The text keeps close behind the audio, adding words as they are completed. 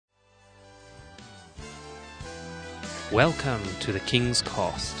Welcome to the King's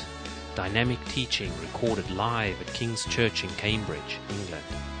Cast, dynamic teaching recorded live at King's Church in Cambridge, England.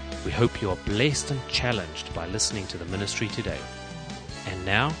 We hope you are blessed and challenged by listening to the ministry today. And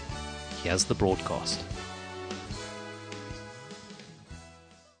now, here's the broadcast.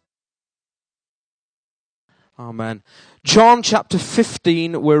 Amen. John chapter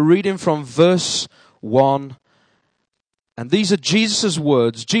 15, we're reading from verse 1. And these are Jesus'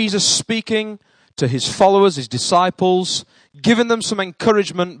 words. Jesus speaking to his followers, his disciples, giving them some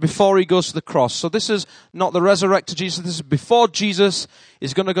encouragement before he goes to the cross. So this is not the resurrected Jesus. This is before Jesus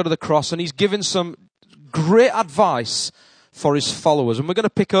is going to go to the cross. And he's giving some great advice for his followers. And we're going to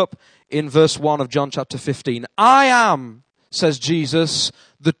pick up in verse 1 of John chapter 15. I am, says Jesus,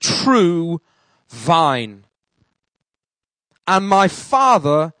 the true vine, and my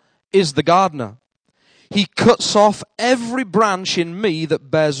Father is the gardener. He cuts off every branch in me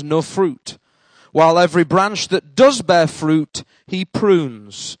that bears no fruit, while every branch that does bear fruit, he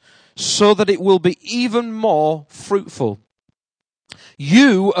prunes, so that it will be even more fruitful.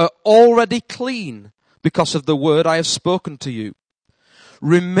 You are already clean because of the word I have spoken to you.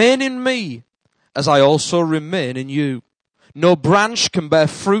 Remain in me, as I also remain in you. No branch can bear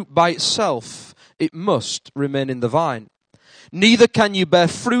fruit by itself. It must remain in the vine. Neither can you bear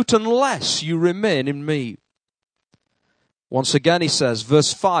fruit unless you remain in me. Once again he says,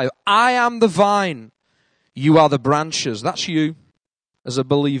 verse 5, I am the vine, you are the branches. That's you as a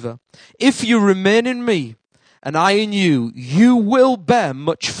believer. If you remain in me and I in you, you will bear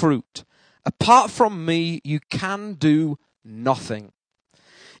much fruit. Apart from me, you can do nothing.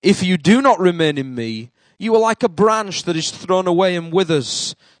 If you do not remain in me, you are like a branch that is thrown away and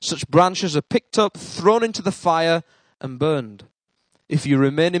withers. Such branches are picked up, thrown into the fire, and burned. If you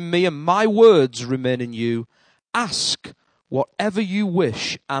remain in me and my words remain in you, ask whatever you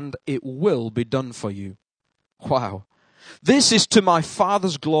wish and it will be done for you. Wow. This is to my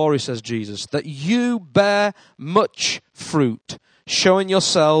Father's glory, says Jesus, that you bear much fruit, showing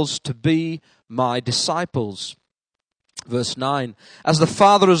yourselves to be my disciples. Verse 9, as the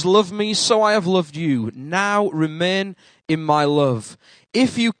Father has loved me, so I have loved you. Now remain in my love.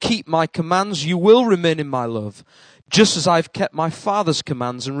 If you keep my commands, you will remain in my love, just as I have kept my Father's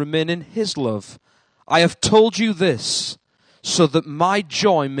commands and remain in his love. I have told you this, so that my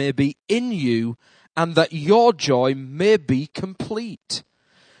joy may be in you, and that your joy may be complete.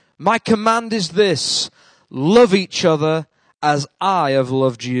 My command is this, love each other as I have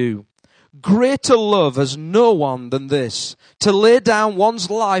loved you. Greater love has no one than this, to lay down one's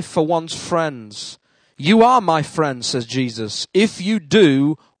life for one's friends. You are my friends, says Jesus, if you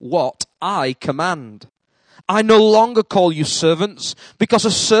do what I command. I no longer call you servants, because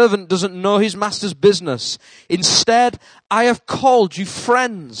a servant doesn't know his master's business. Instead, I have called you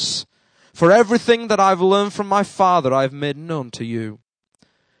friends. For everything that I've learned from my Father, I have made known to you.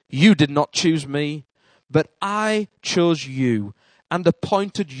 You did not choose me, but I chose you and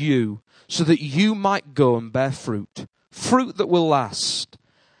appointed you so that you might go and bear fruit, fruit that will last.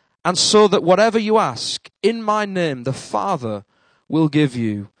 And so that whatever you ask in my name, the Father will give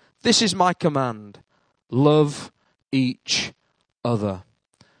you. This is my command. Love each other.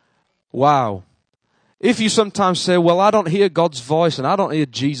 Wow. If you sometimes say, well, I don't hear God's voice and I don't hear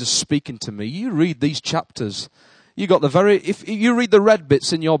Jesus speaking to me, you read these chapters. If you read the red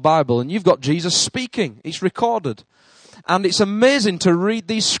bits in your Bible and you've got Jesus speaking, it's recorded. And it's amazing to read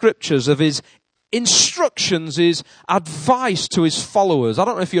these scriptures of his instructions, his advice to his followers. I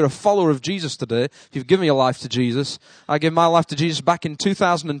don't know if you're a follower of Jesus today, if you've given your life to Jesus. I gave my life to Jesus back in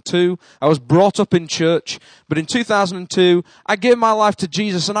 2002. I was brought up in church, but in 2002, I gave my life to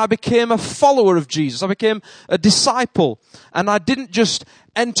Jesus and I became a follower of Jesus. I became a disciple. And I didn't just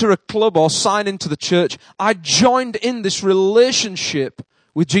enter a club or sign into the church. I joined in this relationship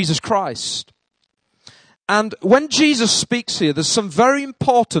with Jesus Christ. And when Jesus speaks here, there's some very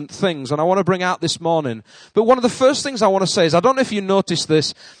important things, and I want to bring out this morning. But one of the first things I want to say is, I don't know if you noticed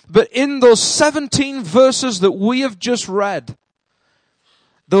this, but in those 17 verses that we have just read,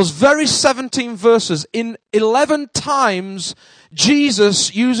 those very 17 verses, in 11 times,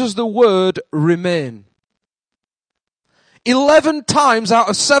 Jesus uses the word remain. 11 times out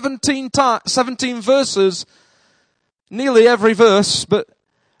of 17 verses, nearly every verse, but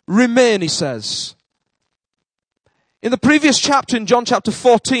remain, he says. In the previous chapter, in John chapter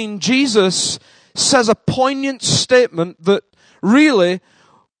 14, Jesus says a poignant statement that really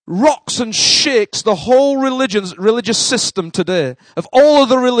rocks and shakes the whole religious system today, of all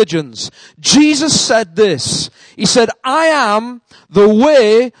other religions. Jesus said this. He said, I am the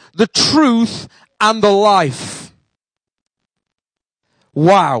way, the truth, and the life.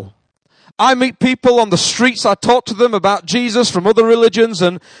 Wow. I meet people on the streets, I talk to them about Jesus from other religions,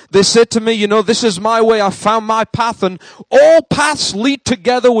 and they say to me, this is my way, I found my path, and all paths lead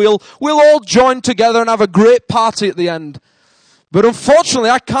together, we'll all join together and have a great party at the end. But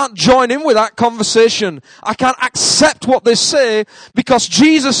unfortunately, I can't join in with that conversation. I can't accept what they say, because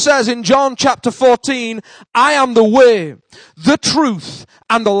Jesus says in John chapter 14, I am the way, the truth,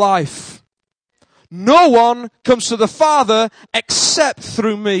 and the life. No one comes to the Father except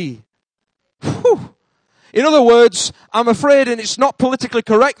through me. Whew. In other words, I'm afraid, and it's not politically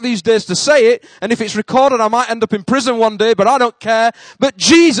correct these days to say it, and if it's recorded I might end up in prison one day, but I don't care, but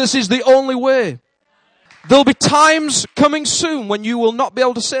Jesus is the only way. There'll be times coming soon when you will not be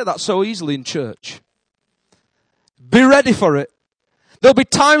able to say that so easily in church. Be ready for it. There'll be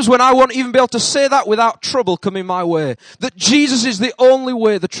times when I won't even be able to say that without trouble coming my way. That Jesus is the only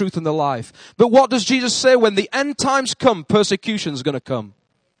way, the truth, and the life. But what does Jesus say? When the end times come, persecution's going to come.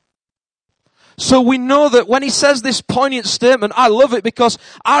 So we know that when he says this poignant statement, I love it because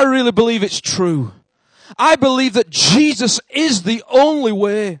I really believe it's true. I believe that Jesus is the only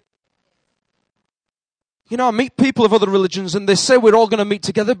way. I meet people of other religions and they say we're all going to meet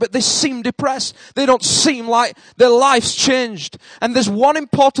together, but they seem depressed. They don't seem like their life's changed. And there's one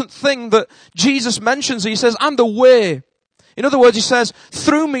important thing that Jesus mentions. He says, I'm the way. In other words, he says,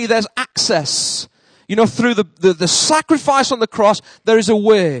 through me there's access. Through the sacrifice on the cross, there is a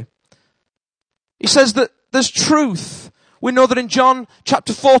way. He says that there's truth. We know that in John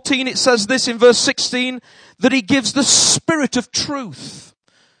chapter 14, it says this in verse 16, that he gives the Spirit of truth.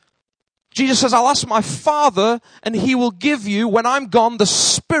 Jesus says, I'll ask my Father and he will give you, when I'm gone, the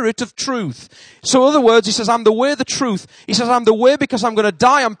Spirit of truth. So in other words, he says, I'm the way, the truth. He says, I'm the way because I'm going to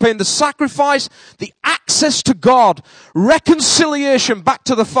die. I'm paying the sacrifice, the access to God, reconciliation back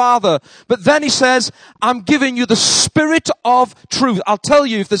to the Father. But then he says, I'm giving you the Spirit of truth. I'll tell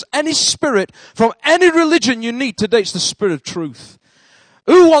you, if there's any spirit from any religion you need today, it's the Spirit of truth.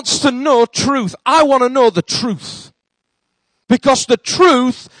 Who wants to know truth? I want to know the truth. Because the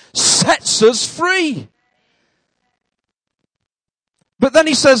truth sets us free. But then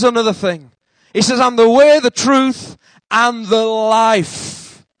he says another thing. He says, I'm the way, the truth, and the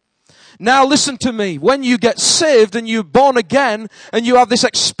life. Now listen to me. When you get saved and you're born again and you have this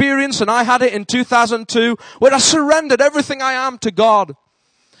experience, and I had it in 2002, where I surrendered everything I am to God.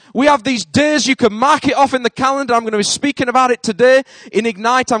 We have these days, you can mark it off in the calendar. I'm going to be speaking about it today in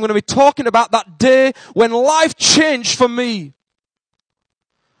Ignite. I'm going to be talking about that day when life changed for me.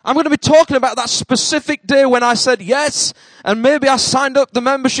 I'm going to be talking about that specific day when I said yes, and maybe I signed up the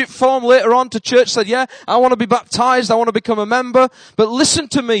membership form later on to church, said, yeah, I want to be baptized, I want to become a member. But listen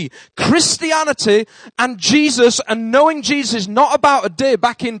to me, Christianity and Jesus and knowing Jesus is not about a day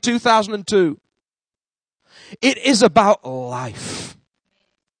back in 2002. It is about life.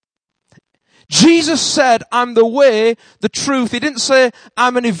 Jesus said, I'm the way, the truth. He didn't say,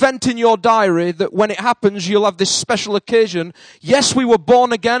 I'm an event in your diary that when it happens, you'll have this special occasion. Yes, we were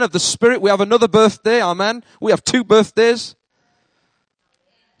born again of the Spirit. We have another birthday. Amen. We have 2 birthdays.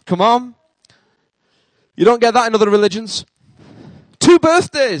 Come on. You don't get that in other religions. 2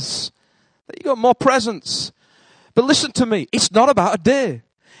 birthdays. There you go, more presents. But listen to me. It's not about a day.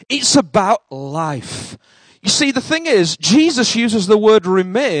 It's about life. You see, the thing is, Jesus uses the word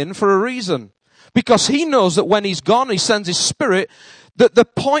remain for a reason. Because he knows that when he's gone, he sends his Spirit, that the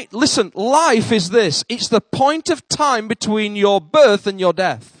point, listen, life is this. It's the point of time between your birth and your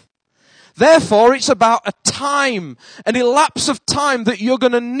death. Therefore, it's about a time, an elapse of time that you're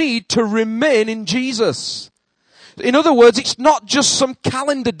going to need to remain in Jesus. In other words, it's not just some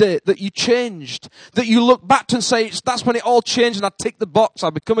calendar date that you changed, that you look back to and say, that's when it all changed and I tick the box, I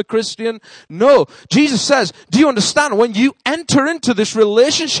become a Christian. No, Jesus says, do you understand? When you enter into this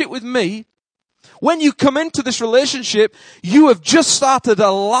relationship with me, when you come into this relationship, you have just started a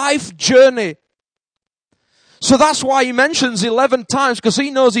life journey. So that's why he mentions 11 times, because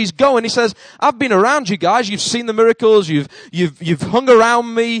he knows he's going. He says, I've been around you guys. You've seen the miracles. You've hung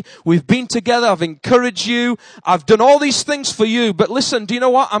around me. We've been together. I've encouraged you. I've done all these things for you. But listen, do you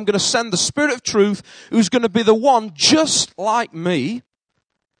know what? I'm going to send the Spirit of truth who's going to be the one just like me.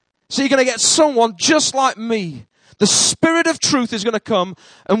 So you're going to get someone just like me. The Spirit of truth is going to come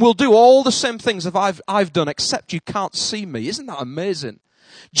and will do all the same things that I've done, except you can't see me. Isn't that amazing?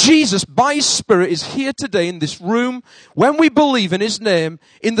 Jesus, by His Spirit, is here today in this room when we believe in His name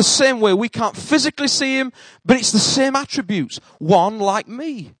in the same way. We can't physically see Him, but it's the same attributes. One like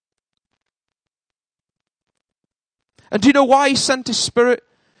me. And do you know why He sent His Spirit?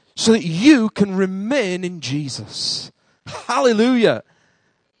 So that you can remain in Jesus. Hallelujah.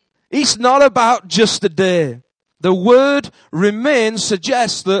 It's not about just a day. The word remain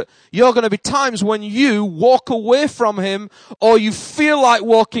suggests that you're going to be times when you walk away from him, or you feel like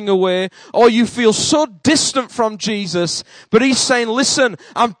walking away, or you feel so distant from Jesus. But he's saying, listen,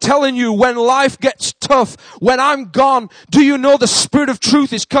 I'm telling you, when life gets tough, when I'm gone, do you know the Spirit of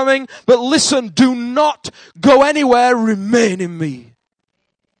truth is coming? But listen, do not go anywhere, remain in me.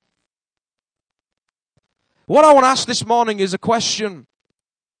 What I want to ask this morning is a question.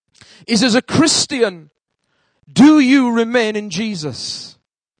 Is, as a Christian, do you remain in Jesus?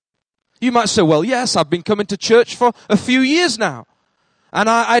 You might say, well, yes, I've been coming to church for a few years now. And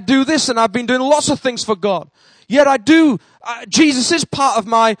I do this, and I've been doing lots of things for God. Yet I do, Jesus is part of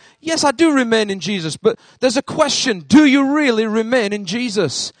my, yes, I do remain in Jesus. But there's a question, do you really remain in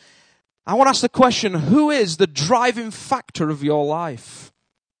Jesus? I want to ask the question, who is the driving factor of your life?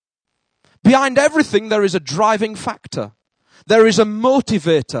 Behind everything, there is a driving factor. There is a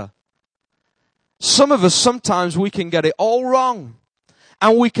motivator. Some of us, sometimes we can get it all wrong.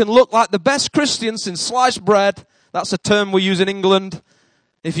 And we can look like the best Christians in sliced bread. That's a term we use in England,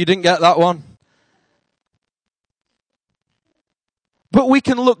 if you didn't get that one. But we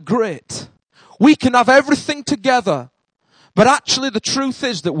can look great. We can have everything together. But actually the truth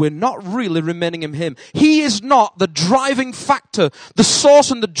is that we're not really remaining in him. He is not the driving factor, the source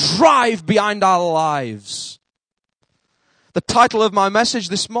and the drive behind our lives. The title of my message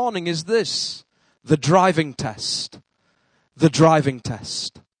this morning is this: the driving test. The driving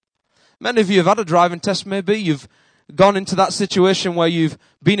test. Many of you have had a driving test maybe. You've gone into that situation where you've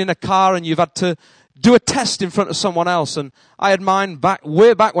been in a car and you've had to do a test in front of someone else. And I had mine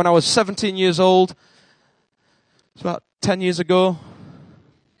way back when I was 17 years old. It's about 10 years ago.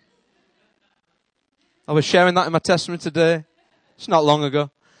 I was sharing that in my testimony today. It's not long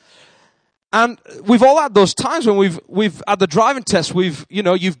ago. And we've all had those times when we've had the driving test.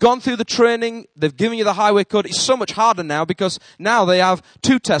 You've gone through the training. They've given you the highway code. It's so much harder now because now they have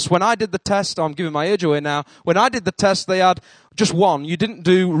two tests. When I did the test, I'm giving my age away now. When I did the test, they had just one. You didn't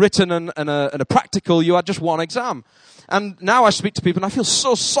do written and a practical. You had just one exam. And now I speak to people and I feel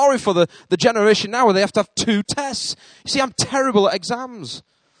so sorry for the generation now where they have to have two tests. You see, I'm terrible at exams.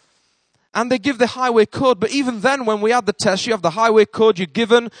 And they give the highway code, but even then when we had the test, you have the highway code, you're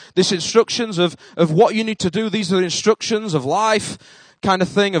given these instructions of what you need to do. These are the instructions of life, kind of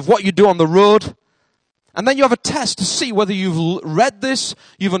thing, of what you do on the road. And then you have a test to see whether you've read this,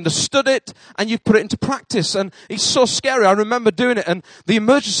 you've understood it, and you've put it into practice. And it's so scary. I remember doing it, and the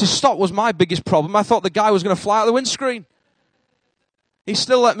emergency stop was my biggest problem. I thought the guy was going to fly out the windscreen. He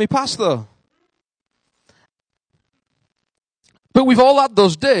still let me pass, though. But we've all had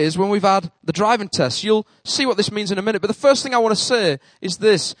those days when we've had the driving test. You'll see what this means in a minute. But the first thing I want to say is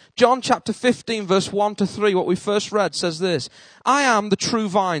this. John chapter 15, verse 1 to 3, what we first read, says this. I am the true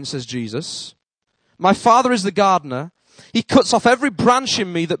vine, says Jesus. My Father is the gardener. He cuts off every branch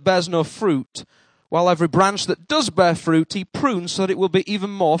in me that bears no fruit, while every branch that does bear fruit, he prunes so that it will be even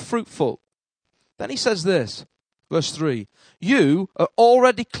more fruitful. Then he says this, verse 3. You are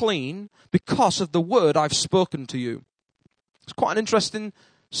already clean because of the word I've spoken to you. It's quite an interesting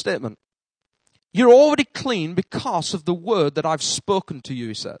statement. You're already clean because of the word that I've spoken to you,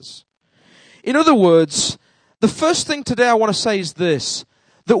 he says. In other words, the first thing today I want to say is this,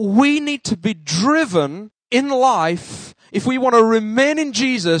 that we need to be driven in life. If we want to remain in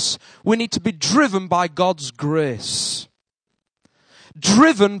Jesus, we need to be driven by God's grace.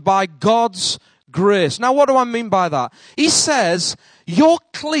 Driven by God's grace. Now, what do I mean by that? He says, you're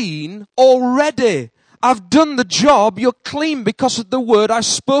clean already. I've done the job. You're clean because of the word I've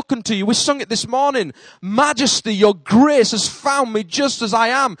spoken to you. We sung it this morning. Majesty, your grace has found me just as I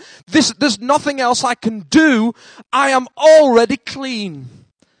am. There's nothing else I can do. I am already clean.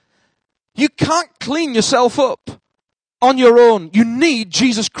 You can't clean yourself up on your own. You need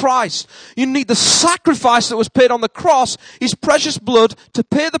Jesus Christ. You need the sacrifice that was paid on the cross, his precious blood, to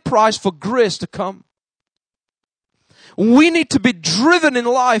pay the price for grace to come. We need to be driven in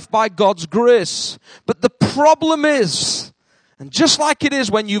life by God's grace. But the problem is, and just like it is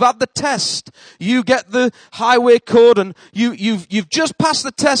when you've had the test, you get the highway code and you've just passed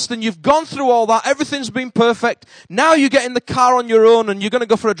the test and you've gone through all that, everything's been perfect. Now you get in the car on your own and you're going to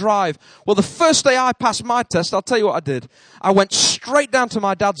go for a drive. Well, the first day I passed my test, I'll tell you what I did. I went straight down to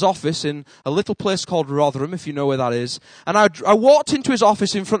my dad's office in a little place called Rotherham, if you know where that is. And I walked into his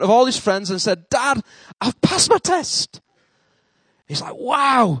office in front of all his friends and said, Dad, I've passed my test. He's like,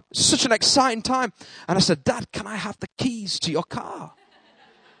 wow, it's such an exciting time. And I said, Dad, can I have the keys to your car?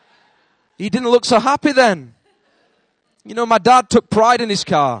 He didn't look so happy then. You know, my dad took pride in his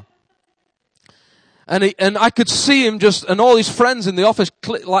car. And I could see him and all his friends in the office,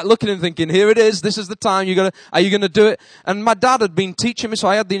 like looking at him thinking, here it is, this is the time, are you gonna do it? And my dad had been teaching me, so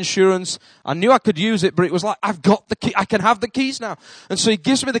I had the insurance. I knew I could use it, but it was like, I've got the key, I can have the keys now. And so he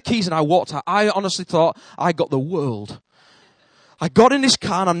gives me the keys and I walked out. I honestly thought I got the world. I got in this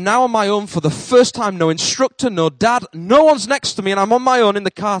car and I'm now on my own for the first time. No instructor, no dad, no one's next to me, and I'm on my own in the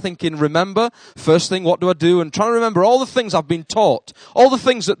car thinking, remember, first thing, what do I do? And trying to remember all the things I've been taught, all the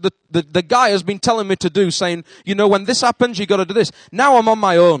things that the guy has been telling me to do, saying, when this happens, you got to do this. Now I'm on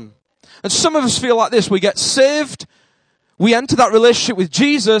my own. And some of us feel like this. We get saved, we enter that relationship with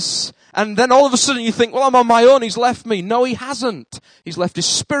Jesus, and then all of a sudden you think, well, I'm on my own, he's left me. No, he hasn't. He's left his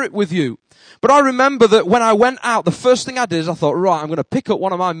Spirit with you. But I remember that when I went out, the first thing I did is I thought, right, I'm going to pick up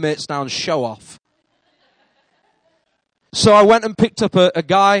one of my mates now and show off. So I went and picked up a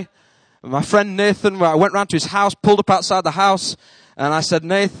guy, my friend Nathan, where I went round to his house, pulled up outside the house, and I said,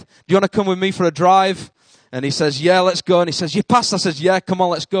 Nath, do you want to come with me for a drive? And he says, yeah, let's go. And he says, you passed? I says, yeah, come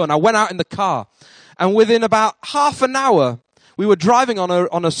on, let's go. And I went out in the car. And within about half an hour, we were driving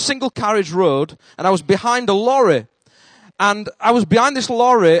on a single carriage road, and I was behind a lorry. And I was behind this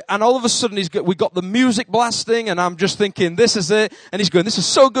lorry, and all of a sudden we got the music blasting, and I'm just thinking, this is it. And he's going, this is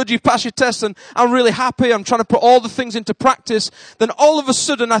so good, you've passed your test, and I'm really happy. I'm trying to put all the things into practice. Then all of a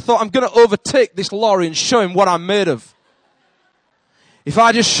sudden I thought, I'm going to overtake this lorry and show him what I'm made of. If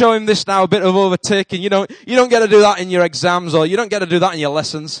I just show him this now, a bit of overtaking, you don't get to do that in your exams, or you don't get to do that in your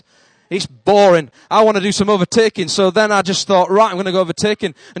lessons. It's boring. I want to do some overtaking. So then I just thought, right, I'm going to go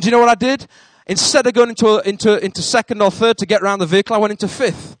overtaking. And do you know what I did? Instead of going into second or third to get around the vehicle, I went into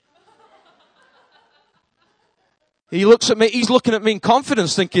fifth. He looks at me, he's looking at me in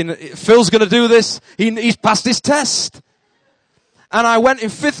confidence, thinking, Phil's going to do this. He's passed his test. And I went in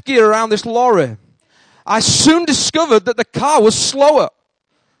fifth gear around this lorry. I soon discovered that the car was slower.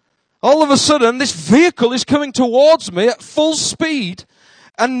 All of a sudden, this vehicle is coming towards me at full speed,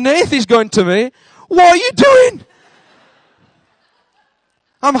 and Nathan's going to me, what are you doing?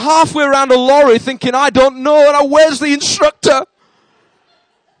 I'm halfway around a lorry thinking, I don't know, and where's the instructor?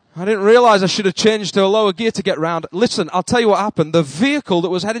 I didn't realize I should have changed to a lower gear to get round. Listen, I'll tell you what happened. The vehicle that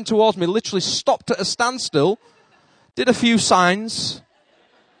was heading towards me literally stopped at a standstill, did a few signs.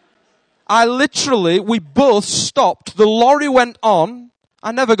 We both stopped. The lorry went on.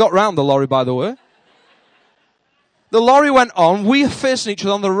 I never got round the lorry, by the way. The lorry went on. We were facing each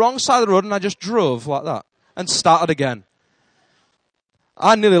other on the wrong side of the road, and I just drove like that and started again.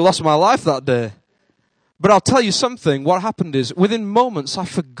 I nearly lost my life that day. But I'll tell you something. What happened is, within moments, I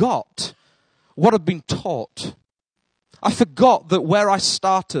forgot what had been taught. I forgot that where I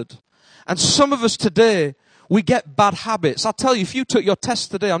started. And some of us today, we get bad habits. I'll tell you, if you took your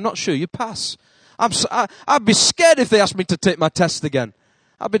test today, I'm not sure you pass. I'd be scared if they asked me to take my test again.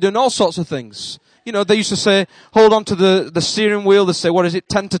 I'd be doing all sorts of things. They used to say, hold on to the steering wheel. They say, what is it,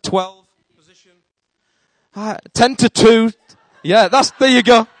 10 to 12 position? 10 to 2. Yeah, there you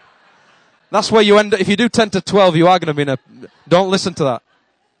go. That's where you end up. If you do 10 to 12, you are going to be don't listen to that.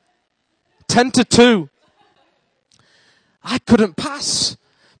 10 to 2. I couldn't pass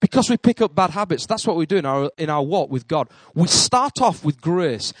because we pick up bad habits. That's what we do in our walk with God. We start off with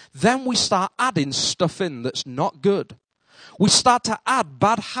grace. Then we start adding stuff in that's not good. We start to add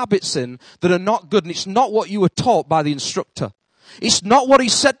bad habits in that are not good. And it's not what you were taught by the instructor. It's not what he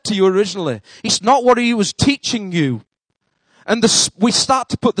said to you originally. It's not what he was teaching you. And we start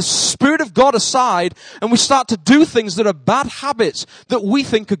to put the Spirit of God aside, and we start to do things that are bad habits that we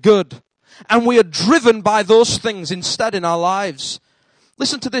think are good. And we are driven by those things instead in our lives.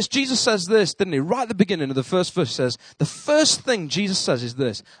 Listen to this. Jesus says this, didn't he? Right at the beginning of the first verse says, the first thing Jesus says is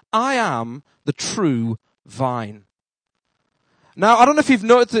this: I am the true vine. Now, I don't know if you've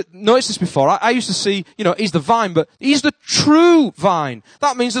noticed this before. I used to see, he's the vine, but he's the true vine.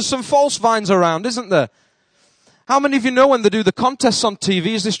 That means there's some false vines around, isn't there? How many of you know when they do the contests on TV,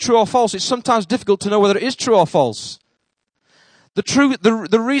 is this true or false? It's sometimes difficult to know whether it is true or false.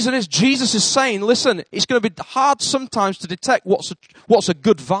 The reason is Jesus is saying, listen, it's going to be hard sometimes to detect what's a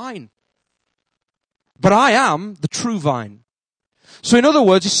good vine. But I am the true vine. So in other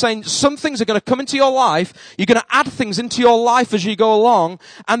words, he's saying some things are going to come into your life. You're going to add things into your life as you go along,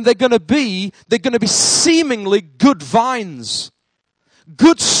 and they're going to be seemingly good vines.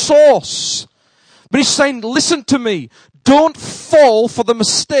 Good source. But he's saying, listen to me. Don't fall for the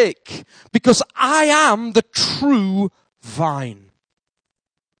mistake, because I am the true vine.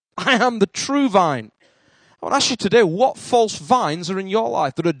 I am the true vine. I want to ask you today, what false vines are in your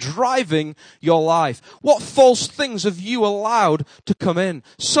life that are driving your life? What false things have you allowed to come in?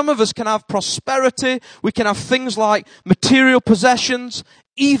 Some of us can have prosperity. We can have things like material possessions,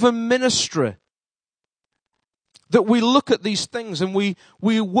 even ministry. that we look at these things and we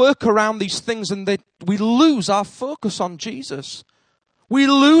work around these things and we lose our focus on Jesus. We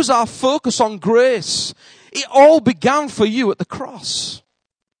lose our focus on grace. It all began for you at the cross.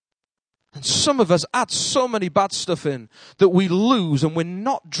 And some of us add so many bad stuff in that we lose and we're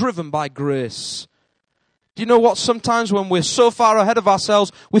not driven by grace. Do you know what? Sometimes when we're so far ahead of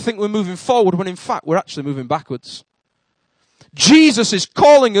ourselves, we think we're moving forward when in fact we're actually moving backwards. Jesus is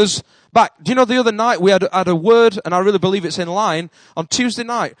calling us back. Do you know the other night we had a word, and I really believe it's in line, on Tuesday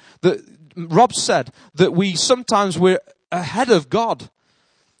night, that Rob said that sometimes we're ahead of God.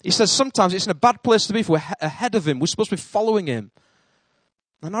 He says sometimes it's in a bad place to be if we're ahead of Him. We're supposed to be following Him.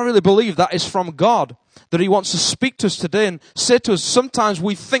 And I really believe that is from God, that He wants to speak to us today and say to us, sometimes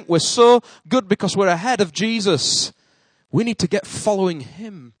we think we're so good because we're ahead of Jesus. We need to get following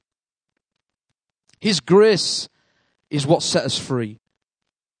Him. His grace is what set us free.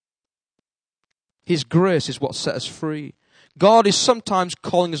 His grace is what set us free. God is sometimes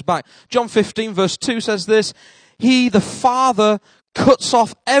calling us back. John 15 verse 2 says this, He, the Father, cuts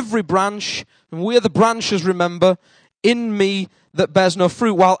off every branch, and we are the branches, remember, in me that bears no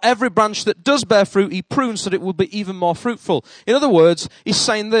fruit, while every branch that does bear fruit, He prunes so that it will be even more fruitful. In other words, He's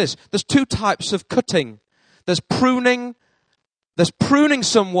saying this, there's two types of cutting. There's pruning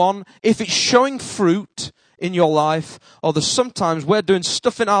someone if it's showing fruit in your life, or there's sometimes we're doing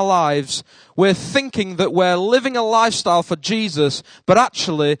stuff in our lives, we're thinking that we're living a lifestyle for Jesus, but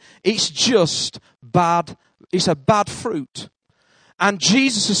actually it's just bad, it's a bad fruit. And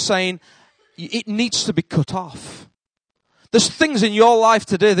Jesus is saying it needs to be cut off. There's things in your life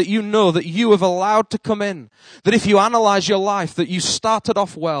today that you know that you have allowed to come in, that if you analyze your life, that you started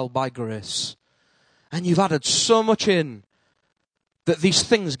off well by grace, and you've added so much in that these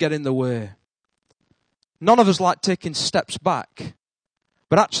things get in the way. None of us like taking steps back,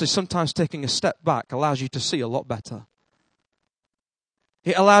 but actually sometimes taking a step back allows you to see a lot better.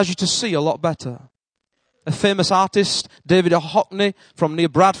 It allows you to see a lot better. A famous artist, David Hockney, from near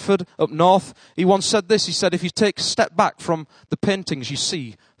Bradford up north, he once said this. He said, if you take a step back from the paintings, you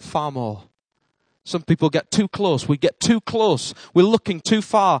see far more. Some people get too close. We get too close. We're looking too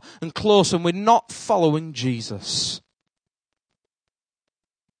far and close, and we're not following Jesus.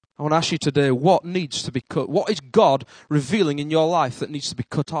 I want to ask you today, what needs to be cut? What is God revealing in your life that needs to be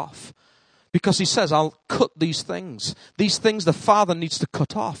cut off? Because He says, I'll cut these things. These things the Father needs to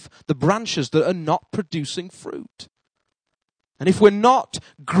cut off. The branches that are not producing fruit. And if we're not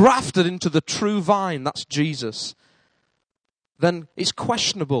grafted into the true vine, that's Jesus, then it's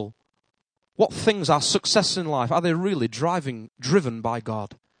questionable. What things are success in life? Are they really driven by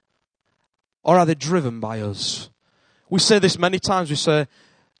God? Or are they driven by us? We say this many times. We say,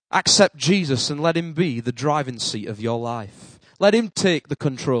 accept Jesus and let Him be the driving seat of your life. Let Him take the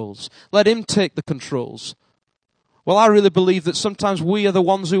controls. Let Him take the controls. Well, I really believe that sometimes we are the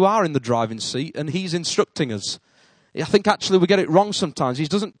ones who are in the driving seat and He's instructing us. I think actually we get it wrong sometimes. He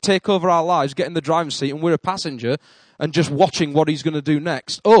doesn't take over our lives, get in the driving seat, and we're a passenger and just watching what He's going to do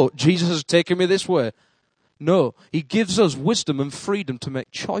next. Oh, Jesus has taken me this way. No, He gives us wisdom and freedom to make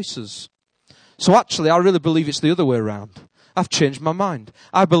choices. So actually, I really believe it's the other way around. I've changed my mind.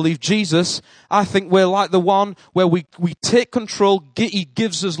 I believe Jesus, I think we're like the one where we take control. He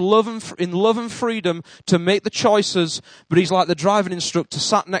gives us love and freedom to make the choices, but He's like the driving instructor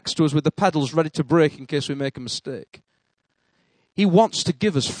sat next to us with the pedals ready to brake in case we make a mistake. He wants to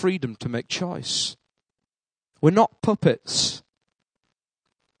give us freedom to make choice. We're not puppets.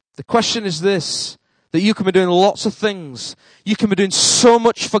 The question is this, that you can be doing lots of things. You can be doing so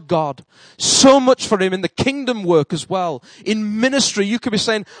much for God, so much for Him in the kingdom work as well. In ministry, you could be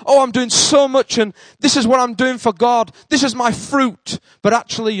saying, oh, I'm doing so much and this is what I'm doing for God. This is my fruit. But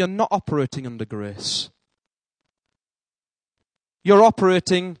actually, you're not operating under grace. You're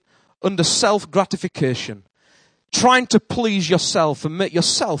operating under self-gratification, trying to please yourself and make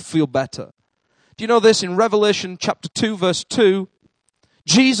yourself feel better. Do you know this? In Revelation chapter 2, verse 2,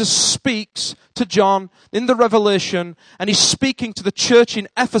 Jesus speaks to John in the Revelation, and He's speaking to the church in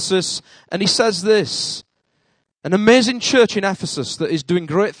Ephesus, and He says this, an amazing church in Ephesus that is doing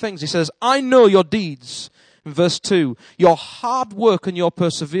great things. He says, I know your deeds, in verse 2, your hard work and your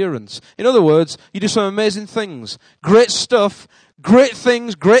perseverance. In other words, you do some amazing things, great stuff, great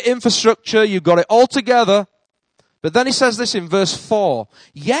things, great infrastructure, you've got it all together. But then He says this in verse 4,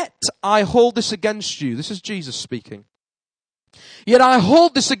 yet I hold this against you. This is Jesus speaking. Yet I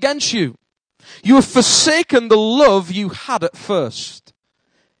hold this against you. You have forsaken the love you had at first.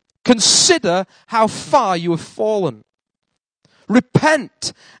 Consider how far you have fallen.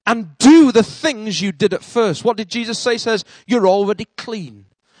 Repent and do the things you did at first. What did Jesus say? He says, you're already clean.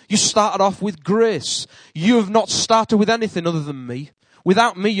 You started off with grace. You have not started with anything other than me.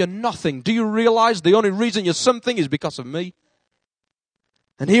 Without me, you're nothing. Do you realize the only reason you're something is because of me?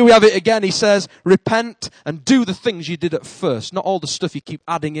 And here we have it again. He says, repent and do the things you did at first, not all the stuff you keep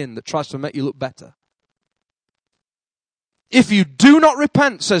adding in that tries to make you look better. If you do not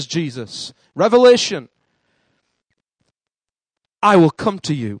repent, says Jesus, Revelation, I will come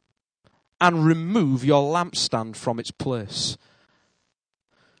to you and remove your lampstand from its place.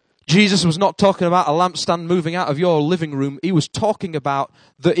 Jesus was not talking about a lampstand moving out of your living room. He was talking about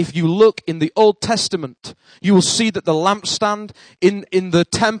that if you look in the Old Testament, you will see that the lampstand in the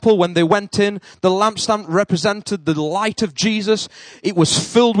temple when they went in, the lampstand represented the light of Jesus. It was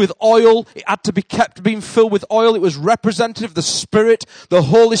filled with oil. It had to be kept being filled with oil. It was representative of the Spirit, the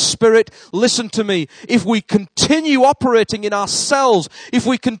Holy Spirit. Listen to me. If we continue operating in ourselves, if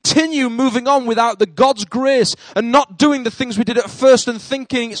we continue moving on without the God's grace and not doing the things we did at first and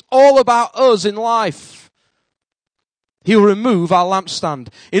thinking it's all about us in life, He'll remove our lampstand.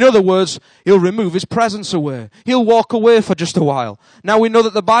 In other words, He'll remove His presence away. He'll walk away for just a while. Now we know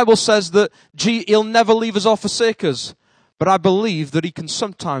that the Bible says that He'll never leave us or forsake us. But I believe that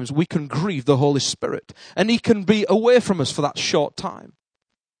we can grieve the Holy Spirit. And He can be away from us for that short time.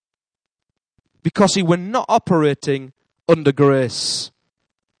 Because we're not operating under grace.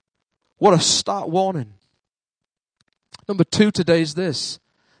 What a stark warning. Number 2 today is this.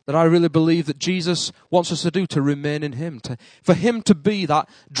 That I really believe that Jesus wants us to do, to remain in Him. For Him to be that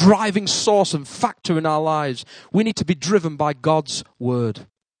driving source and factor in our lives, we need to be driven by God's Word.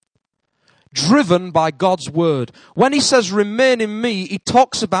 Driven by God's Word. When He says remain in me, He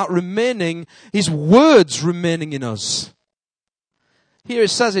talks about remaining, His words remaining in us. Here it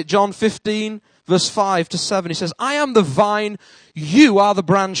says it, John 15, verse 5 to 7. He says, I am the vine, you are the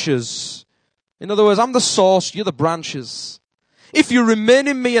branches. In other words, I'm the source, you're the branches. If you remain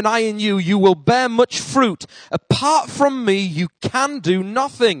in me and I in you, you will bear much fruit. Apart from me, you can do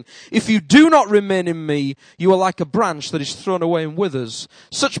nothing. If you do not remain in me, you are like a branch that is thrown away and withers.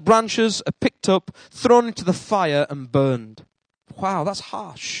 Such branches are picked up, thrown into the fire and burned. Wow, that's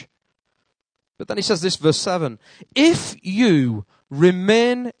harsh. But then he says this, verse 7. If you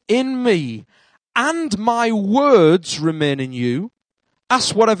remain in me and my words remain in you,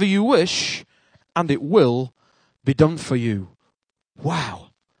 ask whatever you wish and it will be done for you. Wow.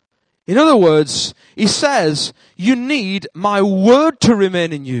 In other words, he says, you need my word to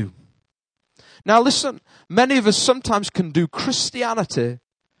remain in you. Now listen, many of us sometimes can do Christianity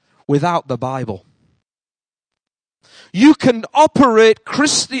without the Bible. You can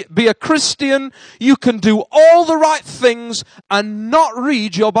be a Christian, you can do all the right things and not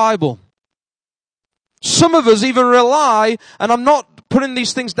read your Bible. Some of us even rely, and I'm not putting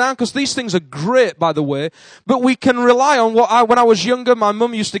these things down because these things are great, by the way, but we can rely on when I was younger, my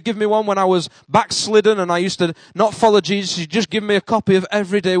mum used to give me one when I was backslidden and I used to not follow Jesus. She'd just give me a copy of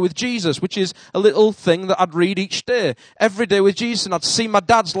Every Day with Jesus, which is a little thing that I'd read each day. Every Day with Jesus, and I'd see my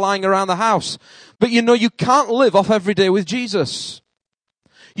dad's lying around the house. But you know, you can't live off Every Day with Jesus.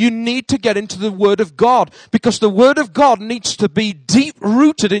 You need to get into the Word of God because the Word of God needs to be deep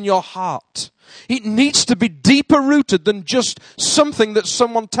rooted in your heart. It needs to be deeper rooted than just something that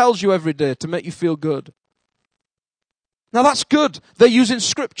someone tells you every day to make you feel good. Now that's good. They're using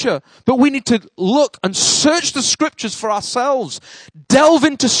Scripture. But we need to look and search the Scriptures for ourselves. Delve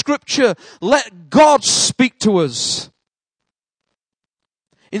into Scripture. Let God speak to us.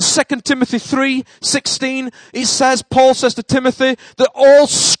 In 2 Timothy 3:16, it says, Paul says to Timothy, that all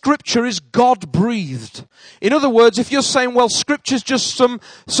Scripture is God-breathed. In other words, if you're saying, well, Scripture's just some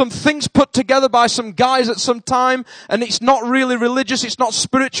things put together by some guys at some time, and it's not really religious, it's not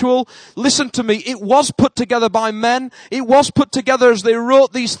spiritual, listen to me, it was put together by men. It was put together as they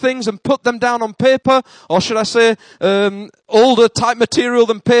wrote these things and put them down on paper, or should I say, older type material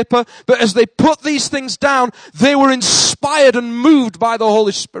than paper. But as they put these things down, they were inspired and moved by the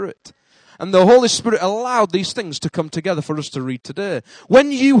Holy Spirit. And the Holy Spirit allowed these things to come together for us to read today.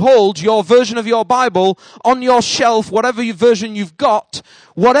 When you hold your version of your Bible on your shelf, whatever version you've got,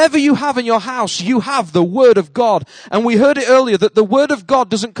 whatever you have in your house, you have the Word of God. And we heard it earlier that the Word of God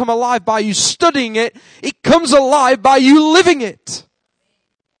doesn't come alive by you studying it. It comes alive by you living it.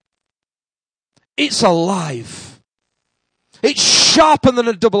 It's alive. It's sharper than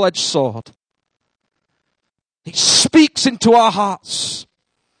a double-edged sword. It speaks into our hearts.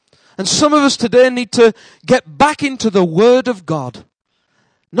 And some of us today need to get back into the Word of God.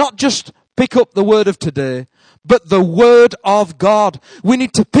 Not just pick up the Word of today, but the Word of God. We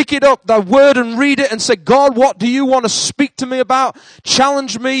need to pick it up, the Word, and read it and say, God, what do you want to speak to me about?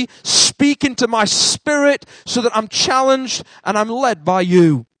 Challenge me, speak into my spirit so that I'm challenged and I'm led by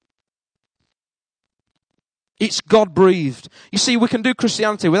you. It's God-breathed. You see, we can do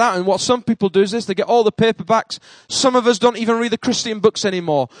Christianity without it. And what some people do is this. They get all the paperbacks. Some of us don't even read the Christian books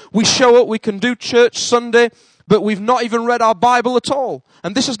anymore. We show up, we can do church Sunday, but we've not even read our Bible at all.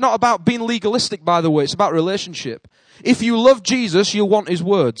 And this is not about being legalistic, by the way. It's about relationship. If you love Jesus, you'll want his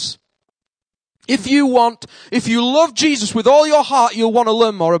words. If you love Jesus with all your heart, you'll want to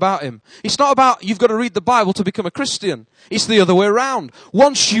learn more about him. It's not about you've got to read the Bible to become a Christian. It's the other way around.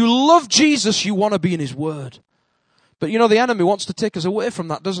 Once you love Jesus, you want to be in his word. But you know, the enemy wants to take us away from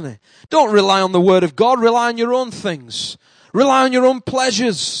that, doesn't he? Don't rely on the word of God. Rely on your own things. Rely on your own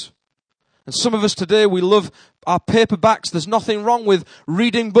pleasures. And some of us today, we love our paperbacks. There's nothing wrong with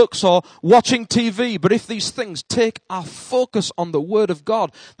reading books or watching TV. But if these things take our focus on the word of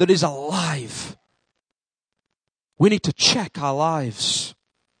God that is alive, we need to check our lives.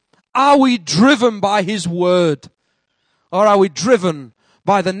 Are we driven by his word? Or are we driven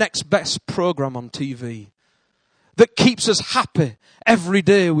by the next best program on TV that keeps us happy every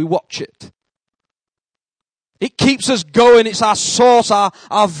day we watch it? It keeps us going. It's our source, our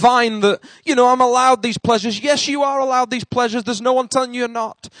vine that, I'm allowed these pleasures. Yes, you are allowed these pleasures. There's no one telling you you're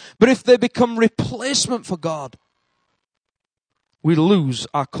not. But if they become replacement for God, we lose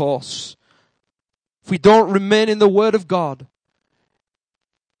our course. If we don't remain in the Word of God,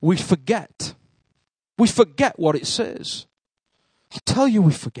 we forget. We forget what it says. I tell you,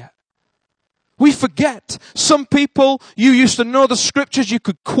 we forget. We forget. Some people, you used to know the scriptures, you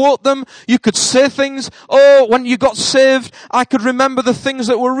could quote them, you could say things. Oh, when you got saved, I could remember the things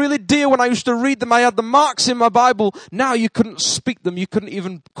that were really dear when I used to read them. I had the marks in my Bible. Now you couldn't speak them, you couldn't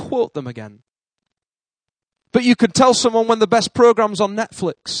even quote them again. But you could tell someone when the best program's on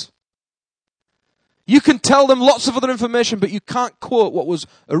Netflix. You can tell them lots of other information, but you can't quote what was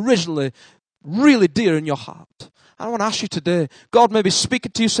originally really dear in your heart. I want to ask you today, God may be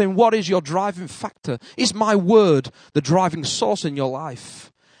speaking to you saying, what is your driving factor? Is my word the driving source in your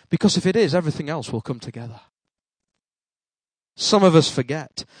life? Because if it is, everything else will come together. Some of us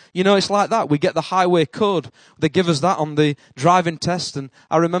forget. It's like that. We get the highway code. They give us that on the driving test, and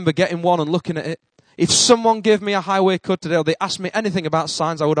I remember getting one and looking at it. If someone gave me a highway code today, or they asked me anything about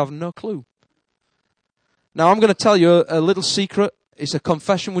signs, I would have no clue. Now, I'm going to tell you a little secret. It's a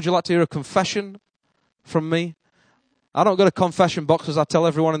confession. Would you like to hear a confession from me? I don't go to confession box as I tell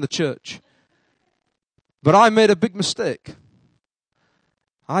everyone in the church. But I made a big mistake.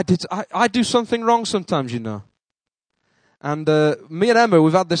 I do something wrong sometimes, And me and Emma,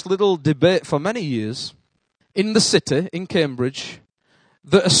 we've had this little debate for many years in the city, in Cambridge,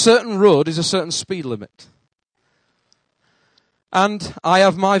 that a certain road is a certain speed limit. And I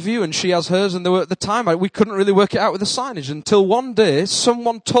have my view and she has hers, and at the time we couldn't really work it out with the signage until one day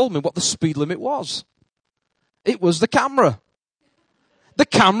someone told me what the speed limit was. It was the camera. The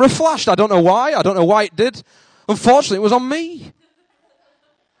camera flashed. I don't know why. I don't know why it did. Unfortunately, it was on me.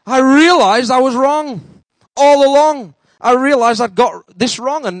 I realized I was wrong. All along, I realized I'd got this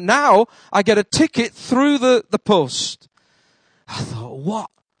wrong, and now I get a ticket through the post. I thought, what?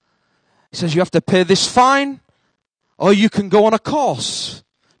 He says, you have to pay this fine, or you can go on a course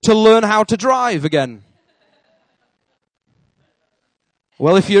to learn how to drive again.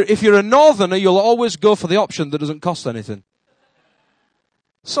 Well, if you're a northerner, you'll always go for the option that doesn't cost anything.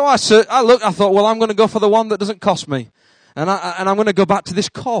 So I thought, well, I'm going to go for the one that doesn't cost me. And I'm going to go back to this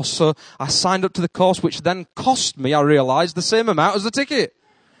course. So I signed up to the course, which then cost me, I realized, the same amount as the ticket.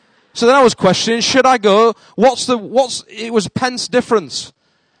 So then I was questioning, should I go? It was pence difference.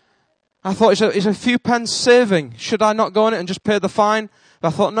 I thought it's a few pence saving. Should I not go on it and just pay the fine? But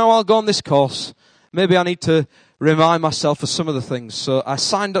I thought, no, I'll go on this course. Maybe I need to remind myself of some of the things. So I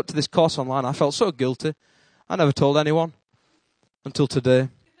signed up to this course online. I felt so guilty. I never told anyone until today.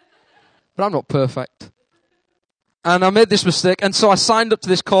 But I'm not perfect. And I made this mistake, and so I signed up to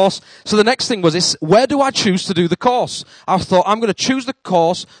this course. So the next thing was, where do I choose to do the course? I thought, I'm going to choose the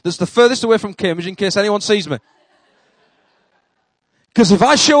course that's the furthest away from Cambridge in case anyone sees me. Because if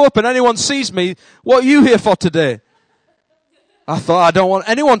I show up and anyone sees me, what are you here for today? I thought, I don't want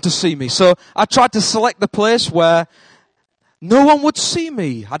anyone to see me. So I tried to select the place where no one would see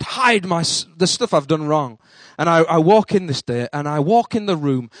me. I'd hide the stuff I've done wrong. And I walk in this day, and I walk in the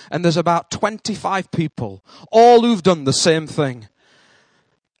room, and there's about 25 people, all who've done the same thing.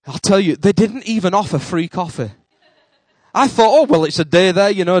 I'll tell you, they didn't even offer free coffee. I thought, oh, well, it's a day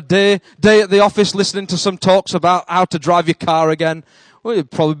there, day at the office listening to some talks about how to drive your car again. Well,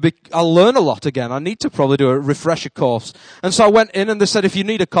 I'll learn a lot again. I need to probably do a refresher course. And so I went in, and they said, if you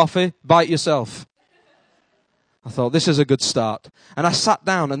need a coffee, buy it yourself. I thought, this is a good start. And I sat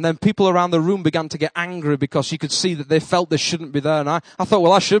down, and then people around the room began to get angry because you could see that they felt they shouldn't be there. And I thought,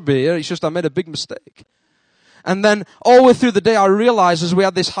 well, I should be here. It's just I made a big mistake. And then all the way through the day, I realized as we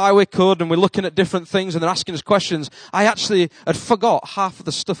had this highway code and we're looking at different things and they're asking us questions, I actually had forgot half of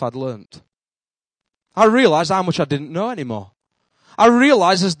the stuff I'd learnt. I realized how much I didn't know anymore. I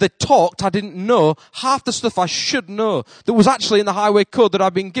realized as they talked, I didn't know half the stuff I should know that was actually in the highway code that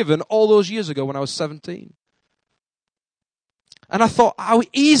I'd been given all those years ago when I was 17. And I thought how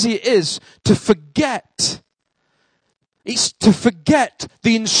easy it is to forget. It's to forget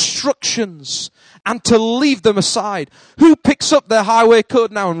the instructions and to leave them aside. Who picks up their highway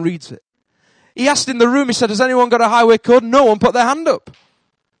code now and reads it? He asked in the room, he said, has anyone got a highway code? No one put their hand up.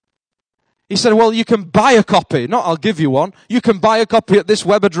 He said, well, you can buy a copy. Not I'll give you one. You can buy a copy at this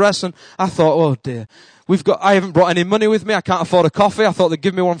web address. And I thought, oh dear, I haven't brought any money with me. I can't afford a coffee. I thought they'd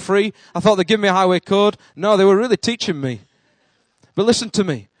give me one free. I thought they'd give me a highway code. No, they were really teaching me. But listen to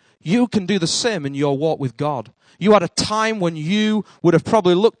me. You can do the same in your walk with God. You had a time when you would have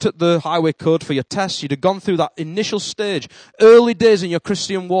probably looked at the highway code for your tests. You'd have gone through that initial stage, early days in your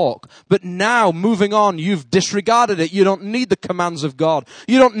Christian walk. But now, moving on, you've disregarded it. You don't need the commands of God.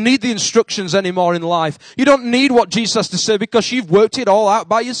 You don't need the instructions anymore in life. You don't need what Jesus has to say because you've worked it all out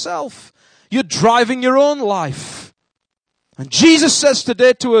by yourself. You're driving your own life. And Jesus says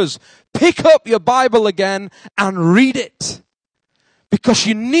today to us, pick up your Bible again and read it. Because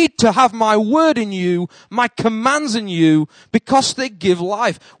you need to have my word in you, my commands in you, because they give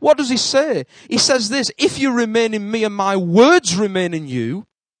life. What does he say? He says this, if you remain in me and my words remain in you,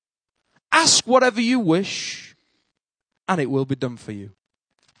 ask whatever you wish, and it will be done for you.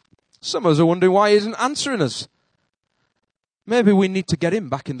 Some of us are wondering why he isn't answering us. Maybe we need to get him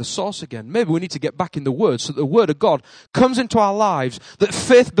back in the source again. Maybe we need to get back in the word so that the word of God comes into our lives, that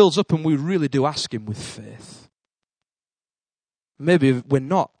faith builds up and we really do ask him with faith. Maybe we're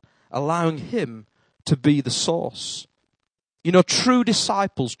not allowing him to be the source. You know, true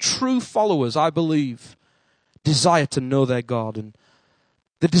disciples, true followers, I believe, desire to know their God and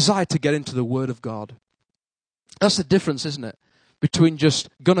they desire to get into the Word of God. That's the difference, isn't it? Between just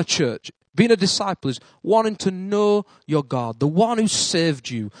going to church. Being a disciple is wanting to know your God, the one who saved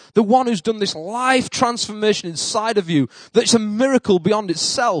you, the one who's done this life transformation inside of you, that it's a miracle beyond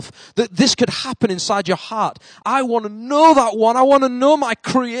itself, that this could happen inside your heart. I want to know that one. I want to know my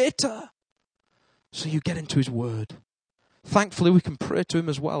Creator. So you get into his Word. Thankfully, we can pray to him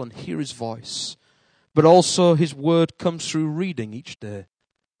as well and hear his voice. But also his Word comes through reading each day.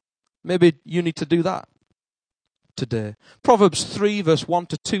 Maybe you need to do that today. Proverbs 3 verse 1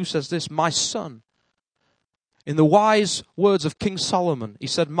 to 2 says this, my son, in the wise words of King Solomon, he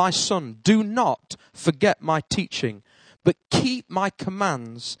said, my son, do not forget my teaching, but keep my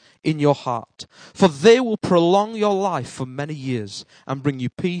commands in your heart, for they will prolong your life for many years and bring you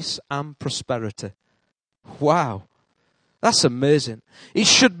peace and prosperity. Wow, that's amazing. It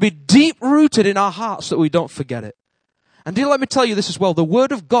should be deep rooted in our hearts that we don't forget it. And let me tell you this as well. The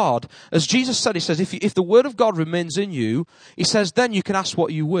Word of God, as Jesus said, he says, if the Word of God remains in you, he says, then you can ask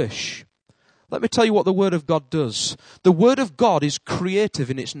what you wish. Let me tell you what the Word of God does. The Word of God is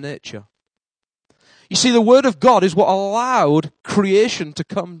creative in its nature. You see, the Word of God is what allowed creation to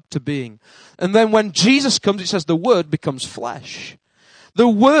come to being. And then when Jesus comes, it says the Word becomes flesh. The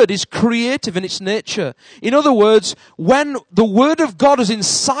Word is creative in its nature. In other words, when the Word of God is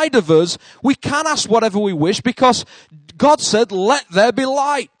inside of us, we can ask whatever we wish because God said, let there be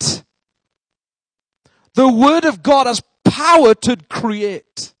light. The Word of God has power to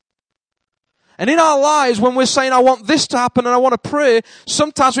create. And in our lives, when we're saying, I want this to happen and I want to pray,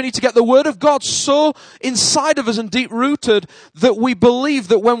 sometimes we need to get the Word of God so inside of us and deep rooted that we believe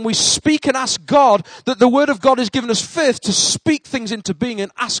that when we speak and ask God, that the Word of God has given us faith to speak things into being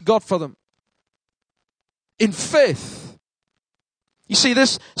and ask God for them. In faith. You see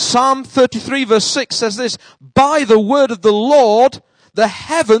this, Psalm 33 verse 6 says this, by the word of the Lord, the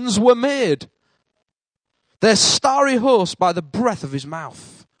heavens were made. Their starry host by the breath of his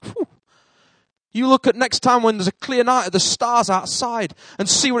mouth. Whew. You look at next time when there's a clear night at the stars outside and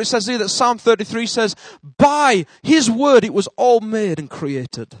see what it says here, that Psalm 33 says, by his word it was all made and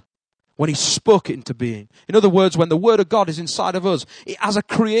created. When he spoke it into being. In other words, when the Word of God is inside of us, it has a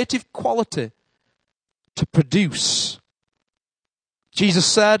creative quality to produce. Jesus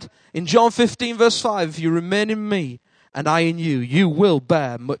said in John 15 verse 5, if you remain in me and I in you, you will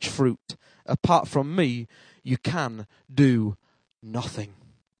bear much fruit. Apart from me, you can do nothing.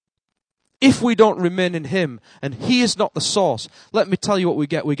 If we don't remain in him and he is not the source, let me tell you what we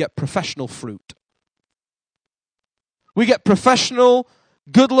get. We get professional fruit. We get professional,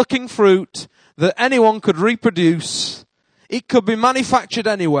 good-looking fruit that anyone could reproduce. It could be manufactured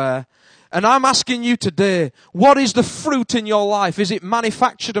anywhere. And I'm asking you today, what is the fruit in your life? Is it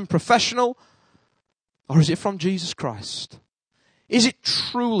manufactured and professional? Or is it from Jesus Christ? Is it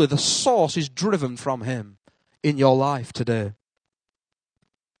truly the source is driven from Him in your life today?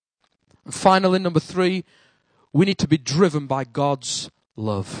 And finally, number 3, we need to be driven by God's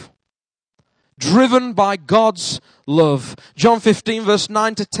love. Driven by God's love. John 15 verse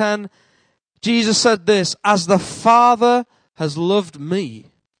 9 to 10, Jesus said this, "As the Father has loved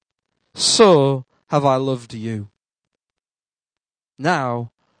me, so have I loved you.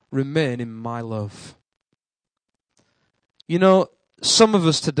 Now remain in my love." You know, some of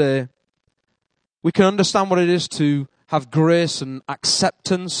us today, we can understand what it is to have grace and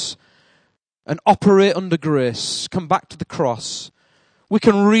acceptance and operate under grace, come back to the cross. We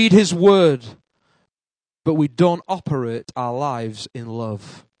can read His Word, but we don't operate our lives in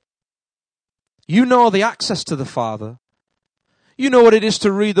love. You know the access to the Father. You know what it is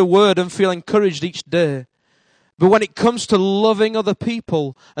to read the Word and feel encouraged each day. But when it comes to loving other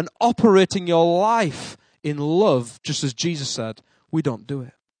people and operating your life in love, just as Jesus said, we don't do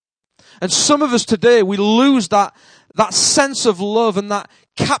it. And some of us today, we lose that sense of love and that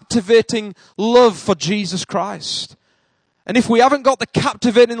captivating love for Jesus Christ. And if we haven't got the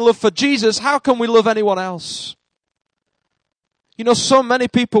captivating love for Jesus, how can we love anyone else? You know, so many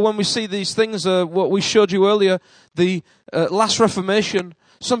people, when we see these things, what we showed you earlier, the last Reformation,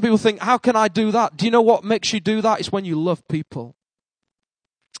 some people think, how can I do that? Do you know what makes you do that? It's when you love people.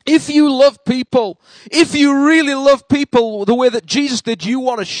 If you love people, if you really love people the way that Jesus did, you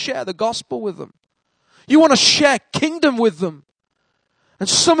want to share the gospel with them. You want to share kingdom with them. And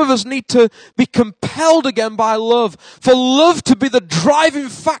some of us need to be compelled again by love, for love to be the driving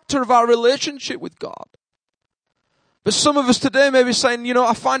factor of our relationship with God. But some of us today may be saying, you know,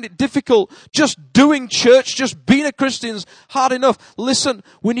 I find it difficult just doing church, just being a Christian is hard enough. Listen,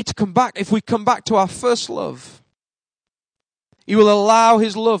 we need to come back. If we come back to our first love, He will allow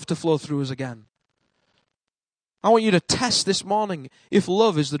His love to flow through us again. I want you to test this morning if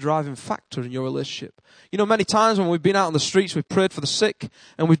love is the driving factor in your relationship. You know, many times when we've been out on the streets, we've prayed for the sick,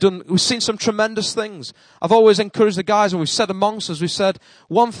 and we've seen some tremendous things. I've always encouraged the guys, and we've said amongst us, we've said,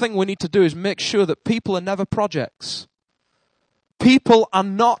 one thing we need to do is make sure that people are never projects. People are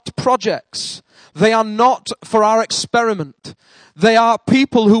not projects. They are not for our experiment. They are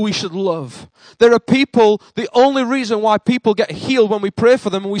people who we should love. There are people, the only reason why people get healed when we pray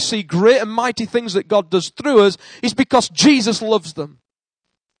for them and we see great and mighty things that God does through us is because Jesus loves them.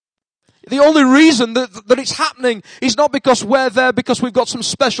 The only reason that it's happening is not because we're there because we've got some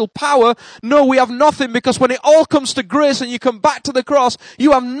special power. No, we have nothing, because when it all comes to grace and you come back to the cross,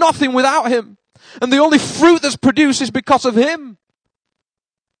 you have nothing without Him. And the only fruit that's produced is because of Him.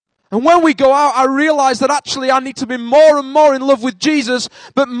 And when we go out, I realize that actually I need to be more and more in love with Jesus,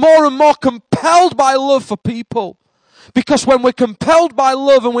 but more and more compelled by love for people. Because when we're compelled by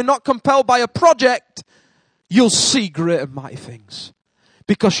love and we're not compelled by a project, you'll see great and mighty things.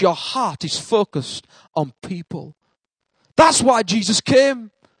 Because your heart is focused on people. That's why Jesus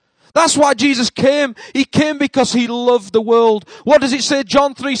came. That's why Jesus came. He came because He loved the world. What does it say?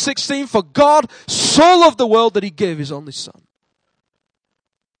 John 3:16, for God so loved the world that He gave His only Son.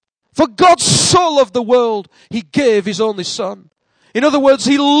 For God so loved the world, He gave His only Son. In other words,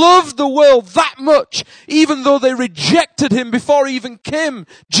 He loved the world that much, even though they rejected Him before He even came.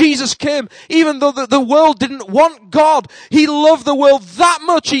 Jesus came. Even though the world didn't want God, He loved the world that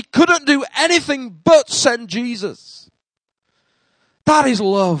much, He couldn't do anything but send Jesus. That is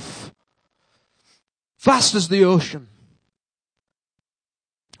love. Vast as the ocean.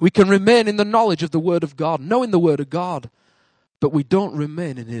 We can remain in the knowledge of the Word of God, knowing the Word of God, but we don't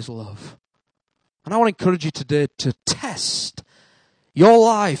remain in His love. And I want to encourage you today to test your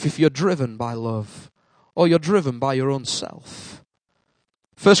life if you're driven by love or you're driven by your own self.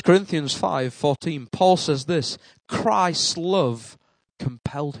 1 Corinthians 5:14, Paul says this, Christ's love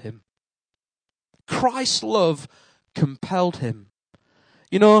compelled him. Christ's love compelled him.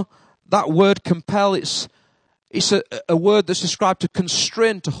 You know, that word compel, it's a word that's described to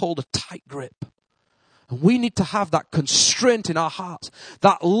constrain, to hold a tight grip. And we need to have that constraint in our hearts,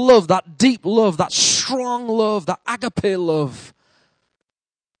 that love, that deep love, that strong love, that agape love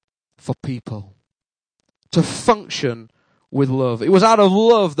for people, to function with love. It was out of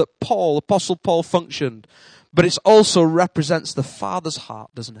love that Apostle Paul functioned, but it also represents the Father's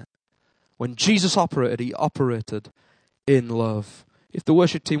heart, doesn't it? When Jesus operated, He operated in love. If the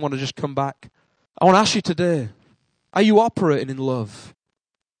worship team want to just come back, I want to ask you today, are you operating in love?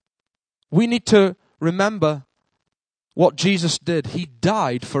 We need to remember what Jesus did. He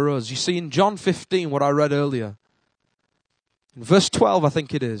died for us. You see, in John 15, what I read earlier, in verse 12, I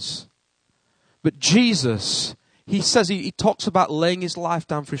think it is. But Jesus, he says, he talks about laying his life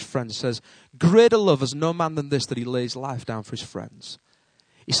down for his friends. He says, greater love has no man than this, that he lays life down for his friends.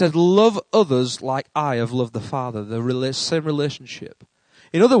 He said, love others like I have loved the Father, the same relationship.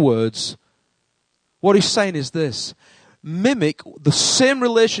 In other words, what he's saying is this: mimic the same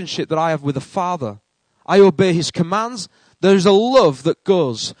relationship that I have with the Father. I obey his commands. There's a love that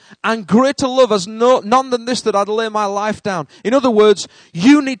goes. And greater love has none than this, that I'd lay my life down. In other words,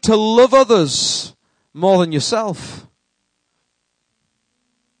 you need to love others more than yourself.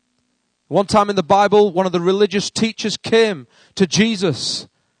 One time in the Bible, one of the religious teachers came to Jesus.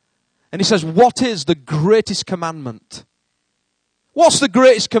 And he says, what is the greatest commandment? What's the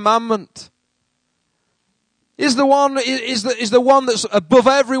greatest commandment? Is the one that's above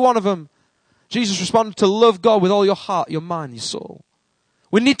every one of them? Jesus responded, to love God with all your heart, your mind, your soul.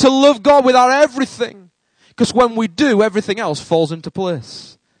 We need to love God with our everything. Because when we do, everything else falls into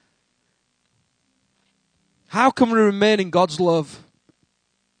place. How can we remain in God's love?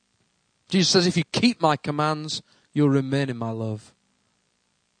 Jesus says, if you keep my commands, you'll remain in my love.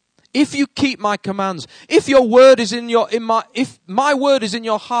 If you keep my commands, if my word is in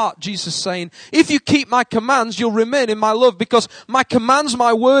your heart, Jesus is saying, if you keep my commands, you'll remain in my love, because my commands,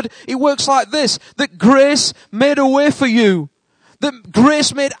 my word, it works like this: that grace made a way for you, that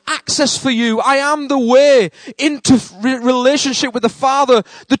grace made access for you. I am the way into relationship with the Father.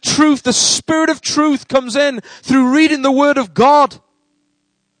 The truth, the Spirit of truth comes in through reading the Word of God.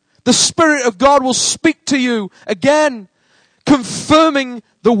 The Spirit of God will speak to you again, confirming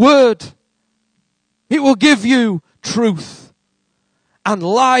the Word. It will give you truth and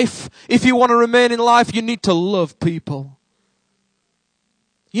life. If you want to remain in life, you need to love people.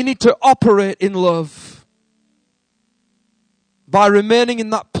 You need to operate in love by remaining in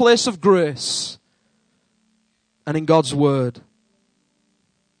that place of grace and in God's Word.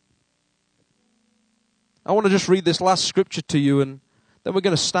 I want to just read this last scripture to you, and then we're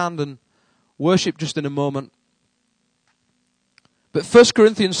going to stand and worship just in a moment. But 1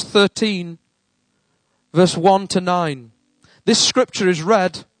 Corinthians 13, verse 1 to 9. This scripture is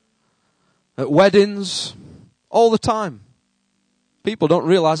read at weddings all the time. People don't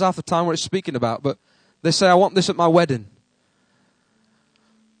realize half the time what it's speaking about, but they say, I want this at my wedding.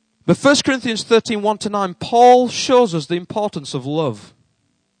 But 1 Corinthians 13, 1 to 9, Paul shows us the importance of love.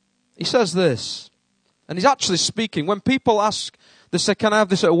 He says this, and he's actually speaking. When people ask, they say, can I have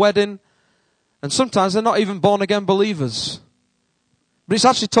this at a wedding? And sometimes they're not even born-again believers. But it's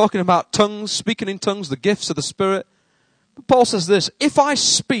actually talking about tongues, speaking in tongues, the gifts of the Spirit. But Paul says this: if I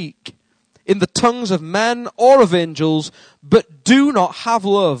speak in the tongues of men or of angels, but do not have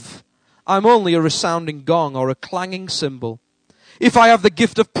love, I'm only a resounding gong or a clanging cymbal. If I have the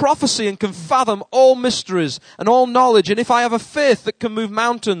gift of prophecy and can fathom all mysteries and all knowledge, and if I have a faith that can move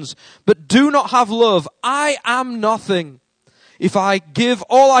mountains, but do not have love, I am nothing. If I give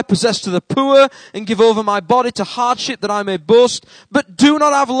all I possess to the poor and give over my body to hardship that I may boast, but do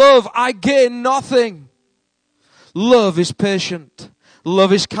not have love, I gain nothing. Love is patient.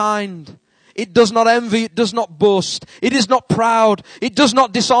 Love is kind. It does not envy. It does not boast. It is not proud. It does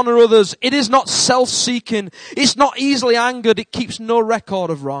not dishonor others. It is not self-seeking. It's not easily angered. It keeps no record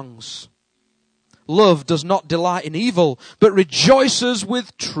of wrongs. Love does not delight in evil, but rejoices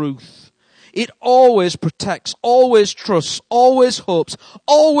with truth. It always protects, always trusts, always hopes,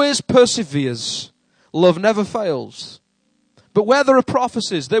 always perseveres. Love never fails. But where there are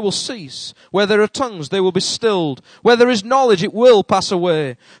prophecies, they will cease. Where there are tongues, they will be stilled. Where there is knowledge, it will pass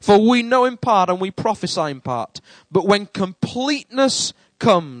away. For we know in part and we prophesy in part. But when completeness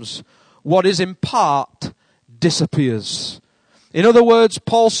comes, what is in part disappears. In other words,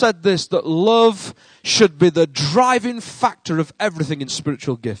 Paul said this, that love should be the driving factor of everything in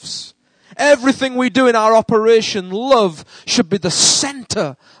spiritual gifts. Everything we do in our operation, love should be the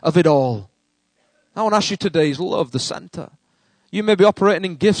center of it all. I want to ask you today, is love the center? You may be operating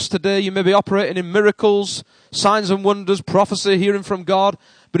in gifts today. You may be operating in miracles, signs and wonders, prophecy, hearing from God.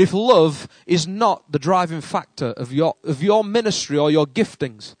 But if love is not the driving factor of your ministry or your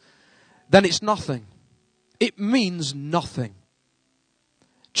giftings, then it's nothing. It means nothing.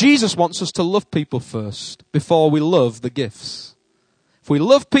 Jesus wants us to love people first before we love the gifts. If we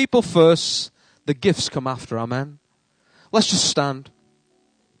love people first, the gifts come after. Amen. Let's just stand.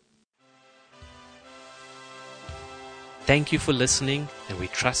 Thank you for listening, and we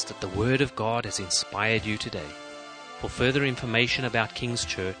trust that the Word of God has inspired you today. For further information about King's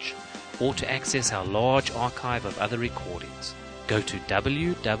Church, or to access our large archive of other recordings, go to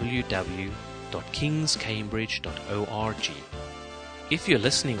www.kingscambridge.org. If you're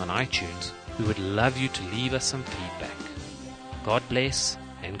listening on iTunes, we would love you to leave us some feedback. God bless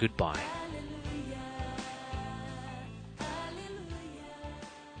and goodbye.